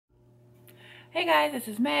Hey guys, this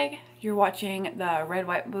is Meg. You're watching the Red,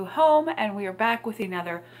 White, Blue Home, and we are back with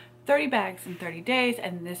another 30 bags in 30 days,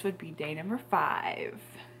 and this would be day number 5.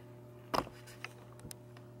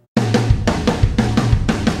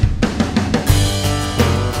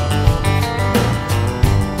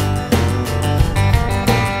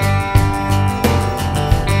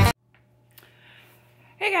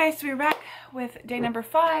 Hey guys, so we're back with day number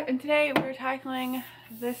 5, and today we're tackling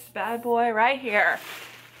this bad boy right here.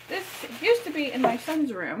 This used to be in my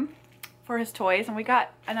son's room for his toys, and we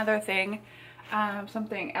got another thing,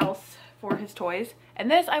 something else for his toys.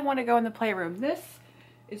 And this I want to go in the playroom. This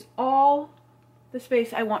is all the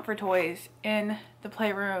space I want for toys in the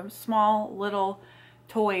playroom. Small little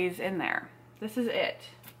toys in there. This is it.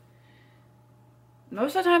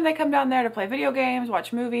 Most of the time they come down there to play video games,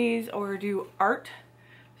 watch movies, or do art.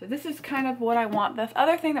 So this is kind of what I want. The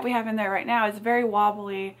other thing that we have in there right now is very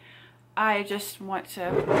wobbly. I just want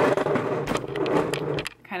to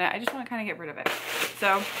kind of get rid of it.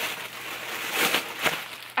 So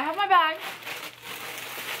I have my bag,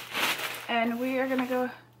 and we are gonna go.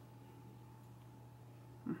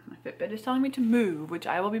 My Fitbit is telling me to move, which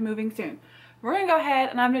I will be moving soon. We're gonna go ahead,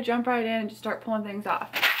 and I'm gonna jump right in and just start pulling things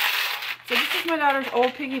off. So this is my daughter's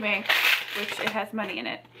old piggy bank, which it has money in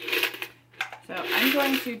it. So I'm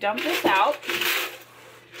going to dump this out,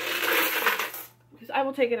 because I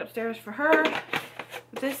will take it upstairs for her.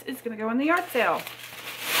 This is going to go in the yard sale.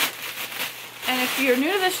 And if you're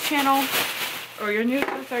new to this channel, or you're new to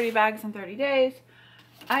the 30 bags in 30 days,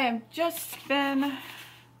 I am just been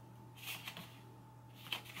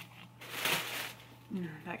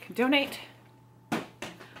that can donate.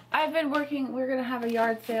 I've been working, we're going to have a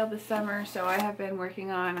yard sale this summer, so I have been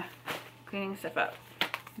working on cleaning stuff up.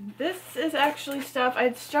 This is actually stuff,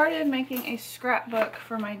 I'd started making a scrapbook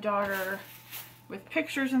for my daughter with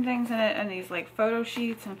pictures and things in it, and these like photo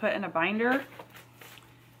sheets and put in a binder.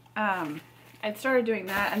 I'd started doing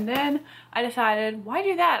that, and then I decided, why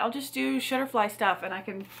do that? I'll just do Shutterfly stuff, and I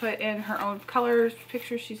can put in her own colors,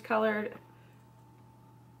 pictures she's colored,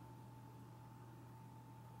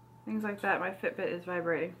 things like that. My Fitbit is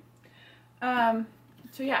vibrating. So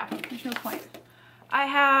yeah, there's no point. I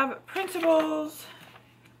have printables,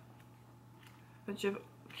 a bunch of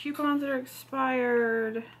coupons that are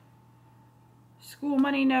expired, school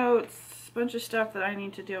money notes, a bunch of stuff that I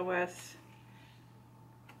need to deal with.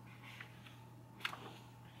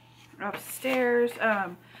 Upstairs,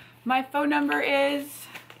 my phone number is,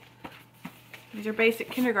 these are basic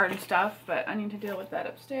kindergarten stuff, but I need to deal with that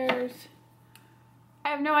upstairs. I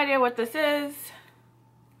have no idea what this is.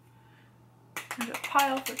 There's a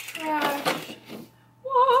pile for trash.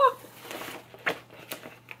 Whoa!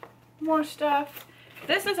 More stuff.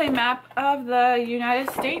 This is a map of the United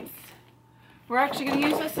States. We're actually going to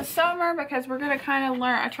use this summer because we're going to kind of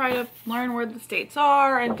learn, I try to learn where the states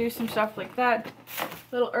are and do some stuff like that.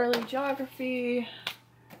 Little early geography.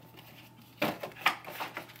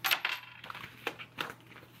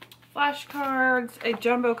 Flashcards, a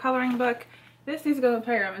jumbo coloring book. This needs to go in the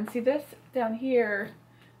playroom. And see this down here,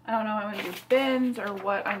 I don't know if I'm going to do bins or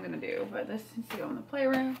what I'm going to do, but this needs to go in the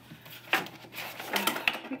playroom.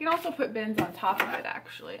 You can also put bins on top of it,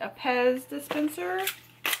 actually. A Pez dispenser.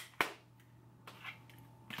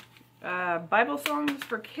 Bible songs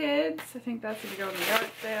for kids. I think that's going to go in the yard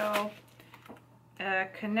sale.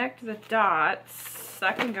 Connect the dots.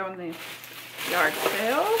 That can go in the yard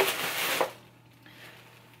sale.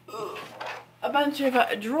 A bunch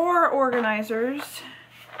of drawer organizers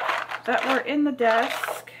that were in the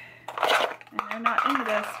desk. And they're not in the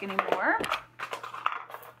desk anymore.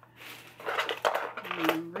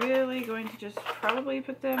 I'm really going to just probably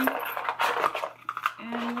put them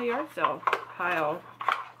in the yard sale pile.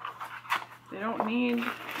 They don't need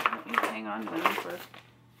to hang on to them for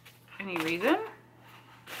any reason.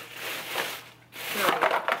 So,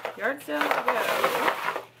 yard sale to go.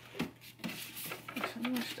 There's some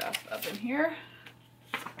more stuff up in here.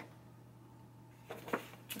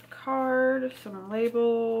 A card, some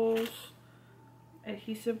labels,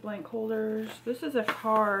 adhesive blank holders. This is a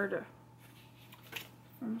card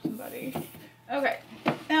from somebody. Okay,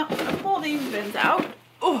 now I pull these bins out.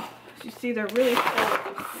 Oh, as you see, they're really full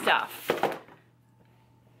of stuff.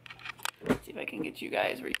 Let's see if I can get you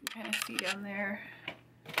guys where you can kind of see down there.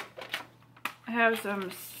 I have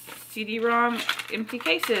some CD-ROM empty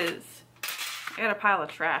cases. I got a pile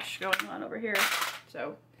of trash going on over here.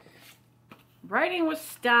 So, writing with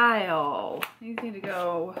style. These need to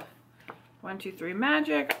go 1, 2, 3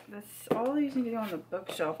 Magic. All these need to go on the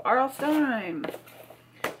bookshelf. R.L. Stine.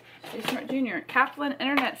 Stay Smart Jr. Kaplan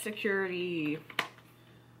Internet Security.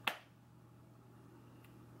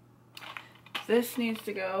 This needs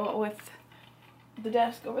to go with the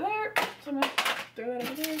desk over there. So I'm gonna throw that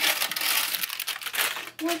over there.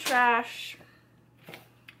 More trash.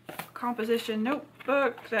 Composition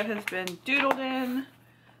notebook that has been doodled in.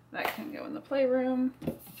 That can go in the playroom.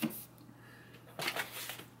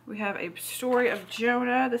 We have a story of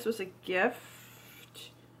Jonah. This was a gift.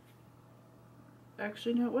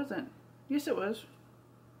 Actually, no, it wasn't. Yes, it was.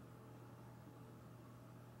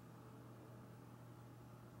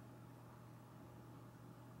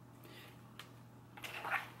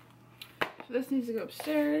 So this needs to go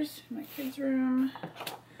upstairs, my kids' room.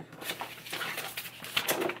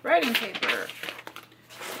 Writing paper.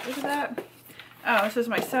 Look at that. Oh, this is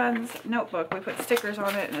my son's notebook. We put stickers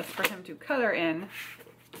on it and it's for him to color in.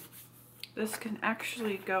 This can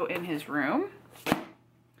actually go in his room.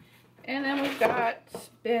 And then we've got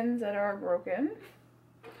bins that are broken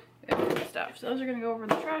and stuff. So those are going to go over in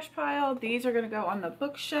the trash pile. These are going to go on the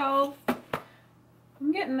bookshelf.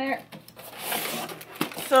 I'm getting there.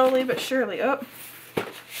 Slowly but surely. Oh,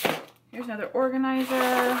 here's another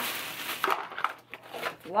organizer.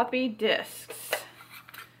 Floppy disks.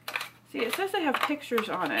 See, it says they have pictures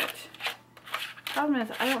on it. Problem is,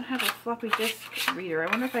 I don't have a floppy disk reader. I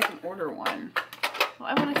wonder if I can order one. Well,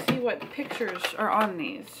 I want to see what pictures are on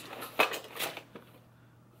these.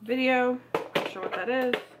 Video. Not sure what that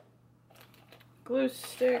is. Glue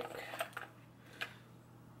stick.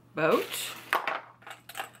 Boat.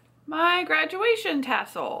 My graduation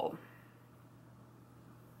tassel.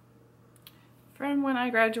 From when I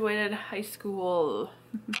graduated high school.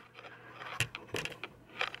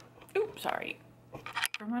 Oops, sorry.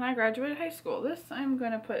 From when I graduated high school. This I'm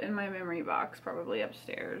going to put in my memory box, probably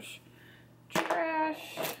upstairs.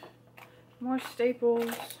 Trash. More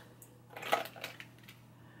staples.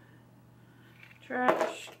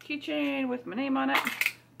 Trash. Keychain with my name on it.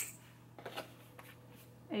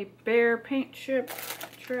 A bear paint chip.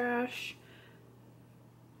 Trash.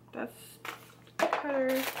 That's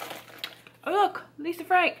cutter. Oh look, Lisa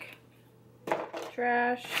Frank.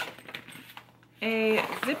 Trash. A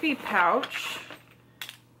zippy pouch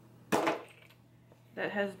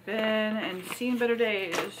that has been and seen better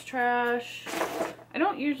days. Trash. I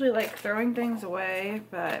don't usually like throwing things away,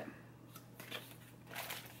 but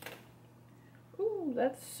ooh,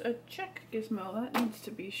 that's a check gizmo. That needs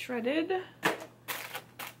to be shredded.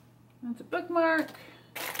 That's a bookmark.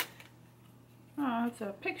 Oh, it's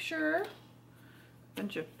a picture.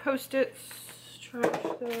 Bunch of Post-its. Trash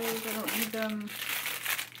those. I don't need them.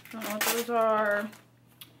 Don't know what those are.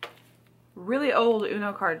 Really old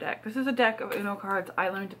Uno card deck. This is a deck of Uno cards I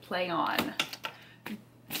learned to play on.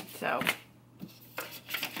 So.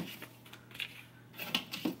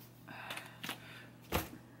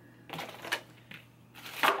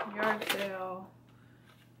 Yard sale.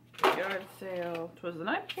 Yard sale. It was the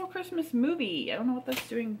Night Before Christmas movie. I don't know what that's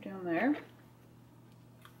doing down there.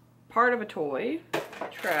 Part of a toy.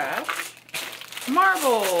 Trash.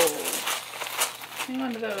 Marbles. Hang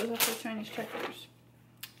on to those. That's for Chinese checkers.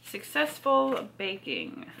 Successful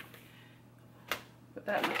baking. Put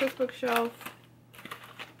that in the cookbook shelf.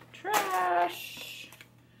 Trash.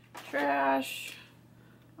 Trash.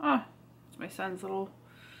 Oh, it's my son's little.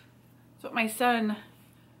 It's what my son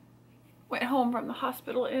went home from the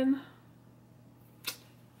hospital in. I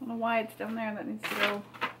don't know why it's down there. That needs to go.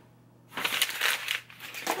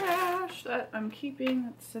 Trash. That I'm keeping.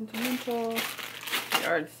 That's sentimental.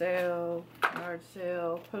 Yard sale. Yard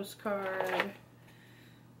sale. Postcard.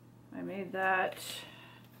 I made that.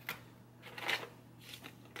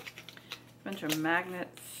 Bunch of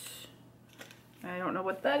magnets. I don't know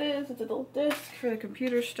what that is. It's a little disc for the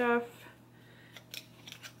computer stuff.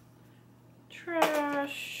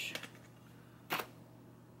 Trash.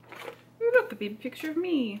 Ooh, look, a big picture of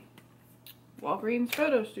me. Walgreens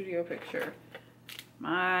photo studio picture.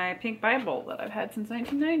 My pink Bible that I've had since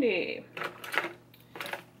 1990.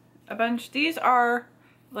 A bunch. These are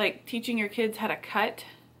like teaching your kids how to cut.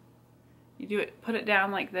 You do it, put it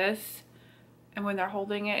down like this, and when they're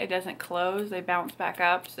holding it, it doesn't close. They bounce back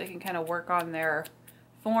up so they can kind of work on their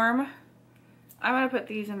form. I'm going to put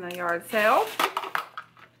these in the yard sale.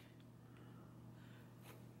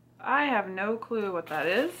 I have no clue what that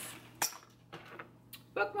is.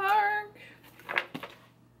 Bookmark.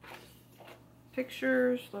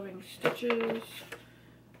 Pictures, Loving Stitches.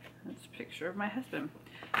 That's a picture of my husband.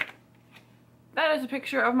 That is a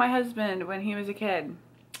picture of my husband when he was a kid.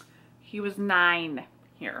 He was 9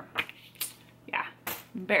 here. Yeah,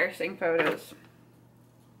 embarrassing photos.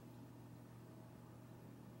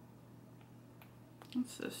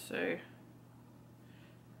 What's this say?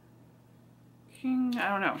 King, I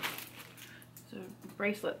don't know. It's a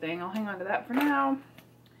bracelet thing. I'll hang on to that for now.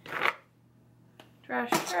 Trash,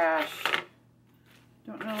 trash.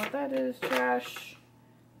 Don't know what that is. Trash.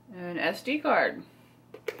 An SD card.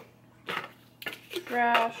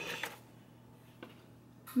 Trash.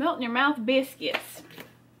 Melt in your mouth biscuits.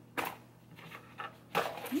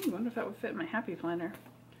 I wonder if that would fit in my happy planner.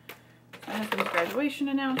 My husband's graduation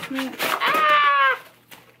announcement. Ah!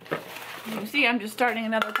 You can see I'm just starting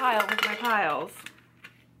another pile with my piles.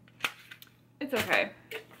 It's okay.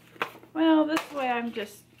 Well, this way I'm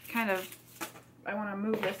just kind of, I want to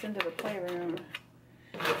move this into the playroom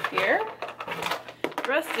here. The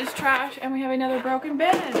rest is trash, and we have another broken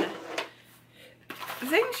bin.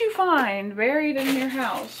 Things you find buried in your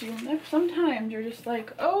house. Sometimes you're just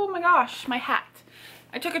like, oh my gosh, my hat.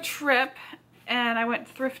 I took a trip and I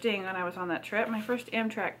went thrifting when I was on that trip, my first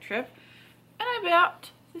Amtrak trip, and I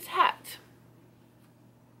bought this hat.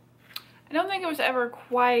 I don't think it was ever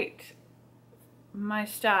quite my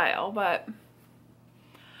style, but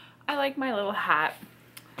I like my little hat.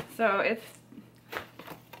 So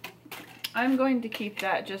I'm going to keep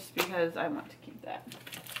that just because I want to keep that.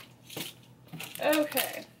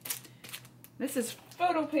 Okay. This is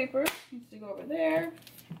photo paper. Needs to go over there.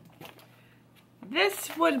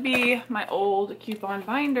 This would be my old coupon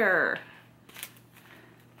binder.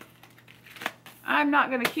 I'm not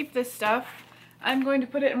going to keep this stuff. I'm going to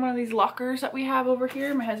put it in one of these lockers that we have over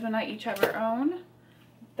here. My husband and I each have our own.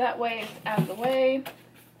 That way it's out of the way.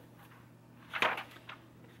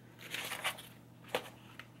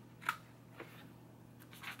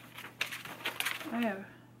 I have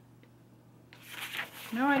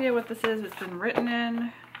no idea what this is. It's been written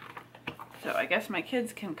in. So I guess my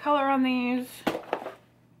kids can color on these.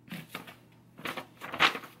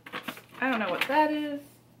 I don't know what that is.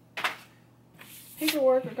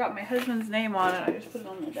 Paperwork, I've got my husband's name on it. I just put it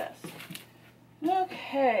on the desk.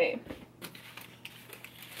 Okay.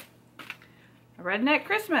 A Redneck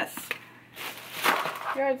Christmas.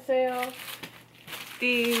 Yard sale.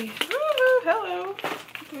 The, woohoo, hello.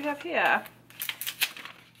 What do we have here?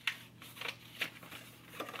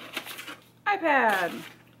 iPad.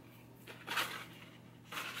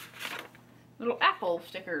 Little Apple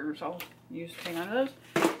stickers. I'll use to hang on to those.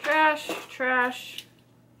 Trash, trash.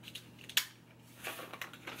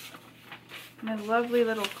 My lovely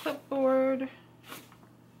little clipboard.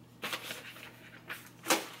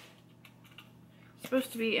 It's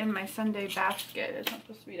supposed to be in my Sunday basket. It's not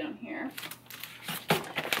supposed to be down here.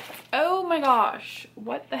 Oh my gosh.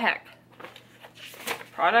 What the heck?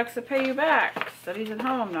 Products that pay you back. Studies at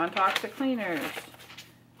home. Non-toxic cleaners.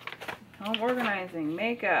 Home organizing.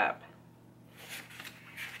 Makeup.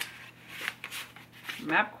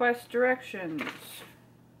 MapQuest directions.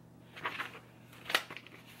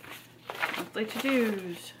 Monthly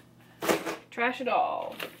to-dos. Trash it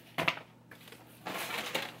all.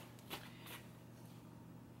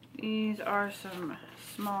 These are some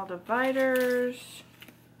small dividers.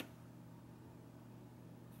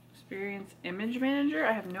 Experience Image Manager.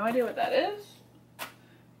 I have no idea what that is.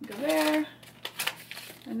 Go there.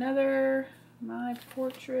 Another My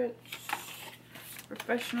Portraits.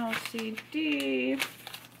 Professional CD.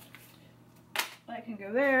 That can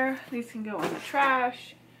go there. These can go in the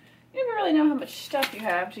trash. You never really know how much stuff you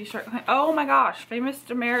have until you start. Oh my gosh, Famous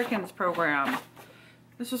Americans program.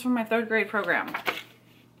 This was from my 3rd grade program.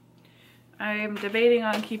 I am debating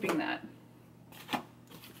on keeping that.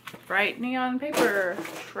 Bright neon paper.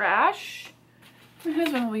 Trash. My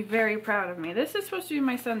husband will be very proud of me. This is supposed to be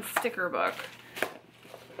my son's sticker book.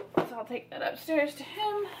 So I'll take that upstairs to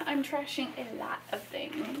him. I'm trashing a lot of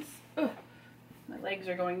things. Ugh. My legs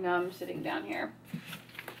are going numb sitting down here.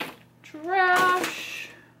 Trash.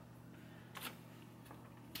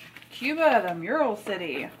 Cuba, the Mural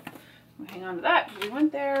City. We'll hang on to that because we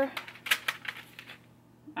went there.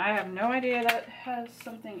 I have no idea that has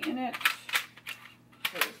something in it.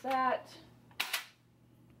 What is that?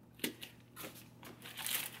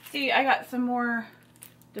 See, I got some more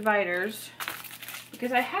dividers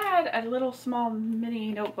because I had a little small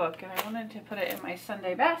mini notebook and I wanted to put it in my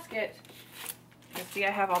Sunday basket. You see, I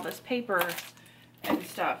have all this paper and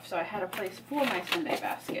stuff, so I had a place for my Sunday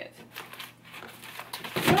basket.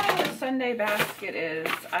 What a Sunday basket is,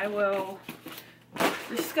 I will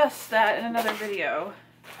discuss that in another video.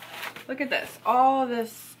 Look at this, all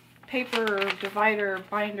this paper divider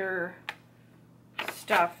binder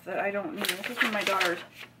stuff that I don't need. This is from my daughter's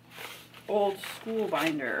old school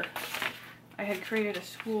binder. I had created a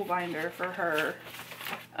school binder for her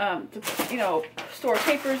to, you know, store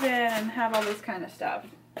papers in and have all this kind of stuff.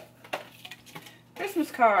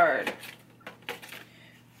 Christmas card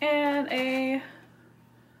and a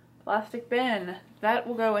plastic bin that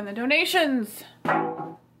will go in the donations.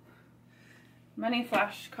 Money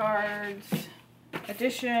flashcards,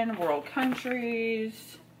 edition, world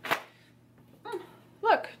countries.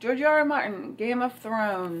 Look, George R. R. Martin, Game of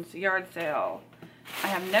Thrones, yard sale. I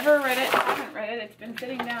have never read it. I haven't read it. It's been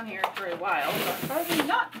sitting down here for a while, so I'm probably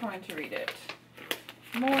not going to read it.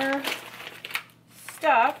 More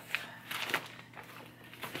stuff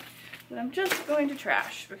that I'm just going to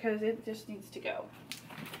trash because it just needs to go.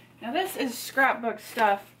 Now this is scrapbook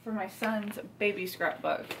stuff for my son's baby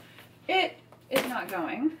scrapbook. It is not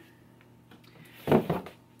going.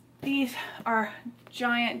 These are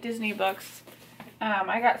giant Disney books.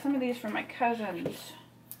 I got some of these from my cousins.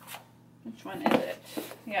 Which one is it?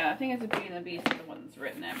 Yeah, I think it's a Beauty and the Beast, the one that's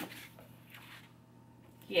written in.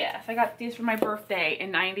 Yes, I got these for my birthday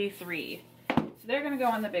in '93. So they're going to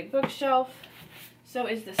go on the big bookshelf. So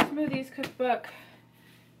is the Smoothies cookbook.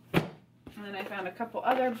 And then I found a couple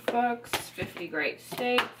other books. 50 Great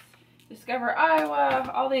States. Discover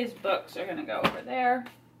Iowa. All these books are going to go over there.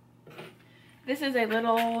 This is a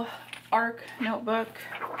little ARC notebook.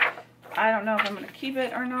 I don't know if I'm going to keep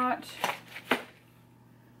it or not.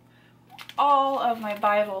 All of my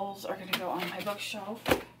Bibles are going to go on my bookshelf.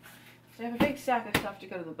 So I have a big stack of stuff to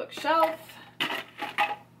go to the bookshelf.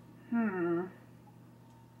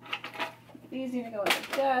 These need to go on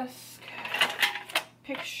the desk.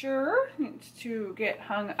 Picture needs to get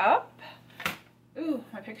hung up. Ooh,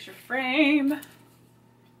 my picture frame. I'm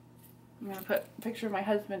going to put a picture of my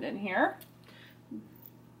husband in here.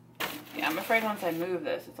 Yeah, I'm afraid once I move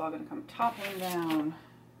this, it's all going to come toppling down.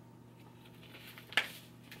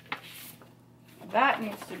 That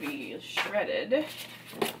needs to be shredded.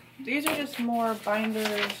 These are just more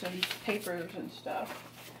binders and papers and stuff.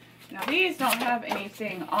 Now these don't have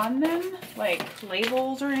anything on them, like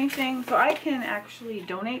labels or anything, so I can actually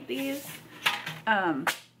donate these.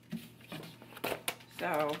 But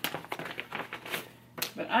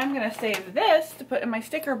I'm gonna save this to put in my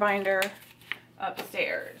sticker binder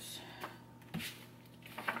upstairs.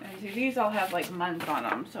 And see, these all have like months on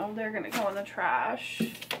them, so they're gonna go in the trash.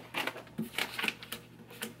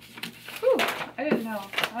 Whew, I didn't know.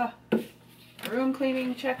 Room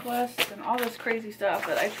cleaning checklist and all this crazy stuff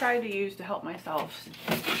that I tried to use to help myself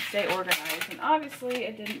stay organized, and obviously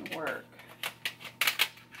it didn't work.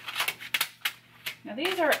 Now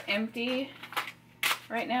these are empty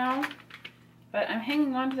right now, but I'm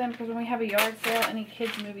hanging on to them because when we have a yard sale, any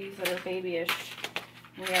kids movies that are babyish,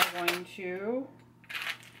 we are going to, you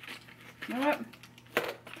know what,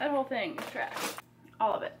 that whole thing is trash,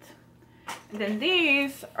 all of it. And then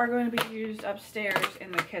these are going to be used upstairs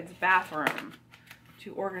in the kids' bathroom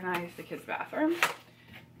to organize the kids' bathroom.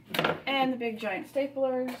 And the big giant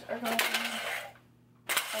staplers are going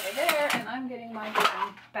over there, and I'm getting my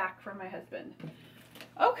gun back from my husband.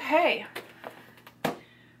 Okay.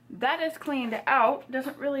 That is cleaned out.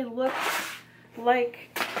 Doesn't really look like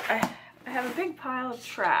I have a big pile of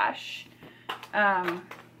trash. I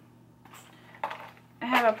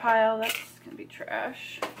have a pile that's gonna be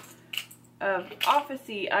trash of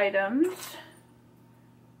office-y items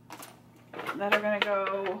that are gonna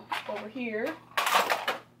go over here.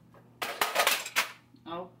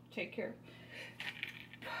 I'll take care of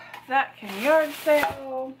that. Can yard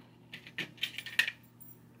sale.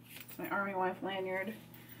 It's my Army Wife lanyard.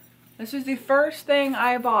 This is the first thing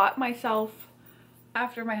I bought myself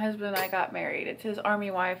after my husband and I got married. It says Army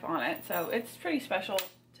Wife on it, so it's pretty special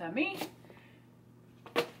to me.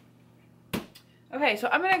 Okay, so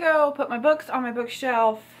I'm gonna go put my books on my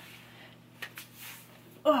bookshelf.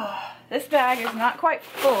 Oh, this bag is not quite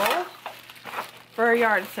full for a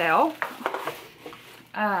yard sale.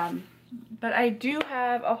 But I do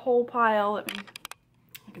have a whole pile.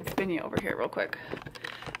 I can spin you over here real quick.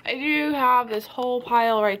 I do have this whole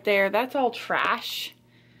pile right there. That's all trash.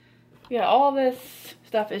 Yeah, all this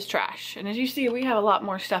stuff is trash. And as you see, we have a lot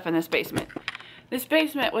more stuff in this basement. This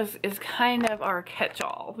basement is kind of our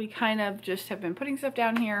catch-all. We kind of just have been putting stuff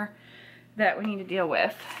down here that we need to deal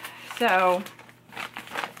with. So,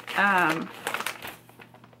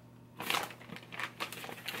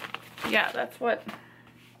 yeah, that's what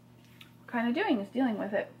we're kind of doing, is dealing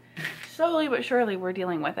with it. Slowly but surely we're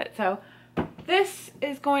dealing with it. So this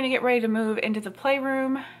is going to get ready to move into the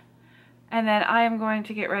playroom, and then I am going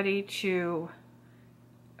to get ready to,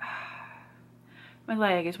 my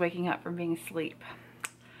leg is waking up from being asleep.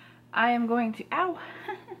 I am going to, ow,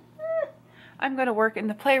 I'm going to work in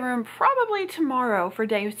the playroom probably tomorrow for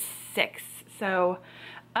day 6. So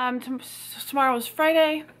tomorrow is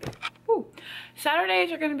Friday. Woo.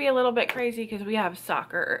 Saturdays are going to be a little bit crazy because we have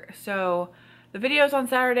soccer. So the videos on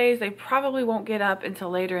Saturdays, they probably won't get up until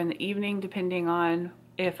later in the evening, depending on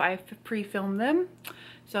if I pre-film them.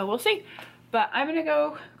 So we'll see. But I'm going to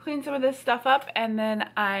go clean some of this stuff up, and then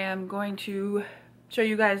I am going to show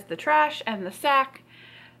you guys the trash and the sack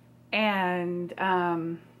and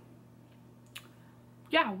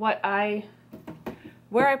yeah, where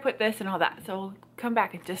I put this and all that. So we'll come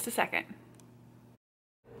back in just a second.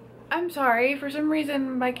 I'm sorry, for some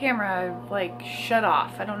reason my camera like shut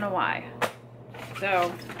off. I don't know why.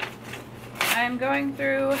 So I'm going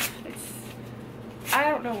through, I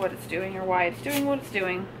don't know what it's doing or why it's doing what it's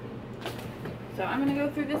doing. So I'm gonna go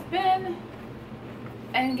through this bin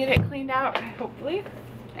and get it cleaned out, hopefully.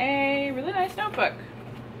 A really nice notebook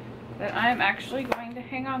that I'm actually going to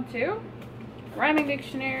hang on to. Rhyming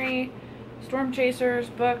dictionary, storm chasers,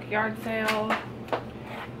 book, yard sale.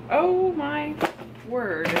 Oh my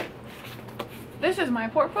word. This is my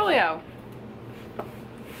portfolio.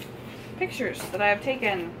 Pictures that I have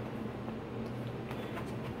taken.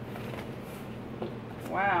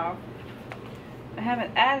 Wow. I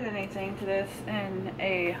haven't added anything to this in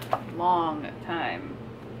a long time.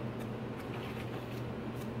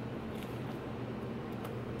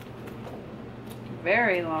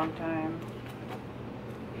 Very long time.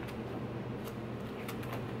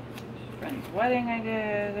 Friend's wedding I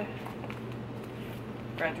did.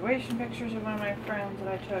 Graduation pictures of one of my friends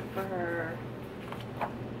that I took for her.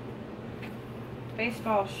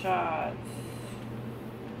 Baseball shots.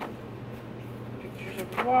 Pictures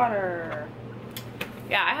of water.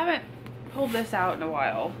 Yeah, I haven't pulled this out in a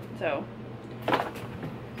while, so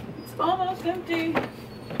it's almost empty.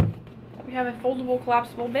 We have a foldable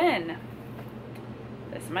collapsible bin.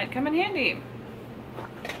 This might come in handy.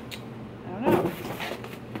 I don't know.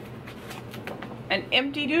 An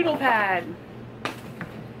empty doodle pad.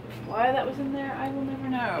 Why that was in there, I will never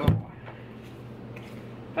know.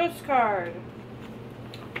 Postcard.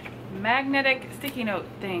 Magnetic sticky note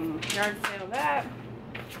thing. Yard sale that.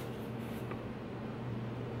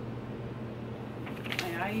 My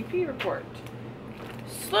IEP report.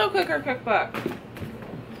 Slow cooker cookbook.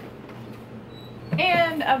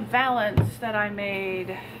 And a valance that I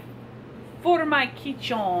made for my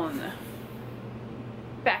kitchen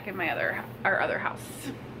back in our other house.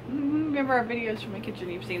 Remember our videos from my kitchen,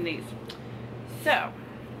 you've seen these. So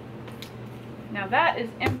now that is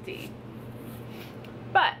empty,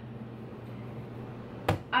 but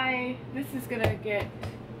this is gonna get,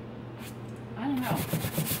 I don't know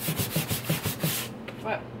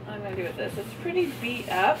what I'm gonna do with this. It's pretty beat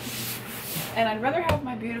up, and I'd rather have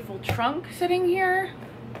my beautiful trunk sitting here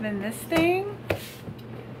than this thing.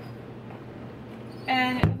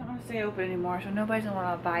 And it doesn't want to stay open anymore, so nobody's gonna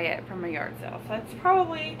want to buy it from a yard sale. So it's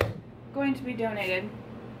probably going to be donated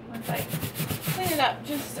once I clean it up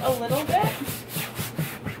just a little bit.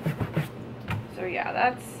 So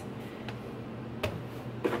yeah,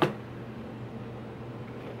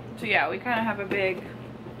 so yeah, we kind of have a big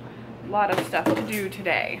lot of stuff to do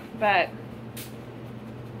today, but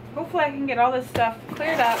hopefully I can get all this stuff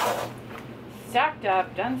cleared up, stacked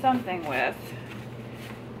up, done something with,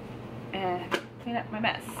 and clean up my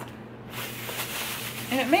mess.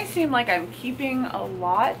 And it may seem like I'm keeping a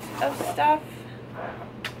lot of stuff.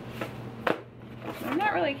 I'm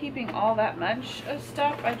not really keeping all that much of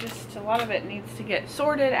stuff. A lot of it needs to get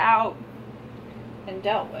sorted out and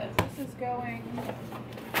dealt with. This is going,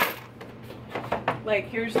 like,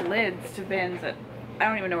 here's lids to bins that I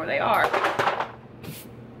don't even know where they are.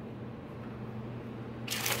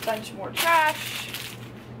 Bunch more trash.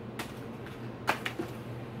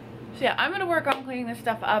 So yeah, I'm gonna work on cleaning this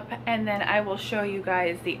stuff up, and then I will show you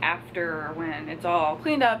guys the after when it's all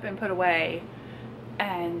cleaned up and put away,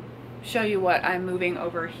 and show you what I'm moving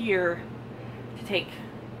over here to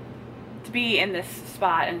be in this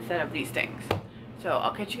spot instead of these things. So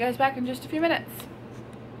I'll catch you guys back in just a few minutes.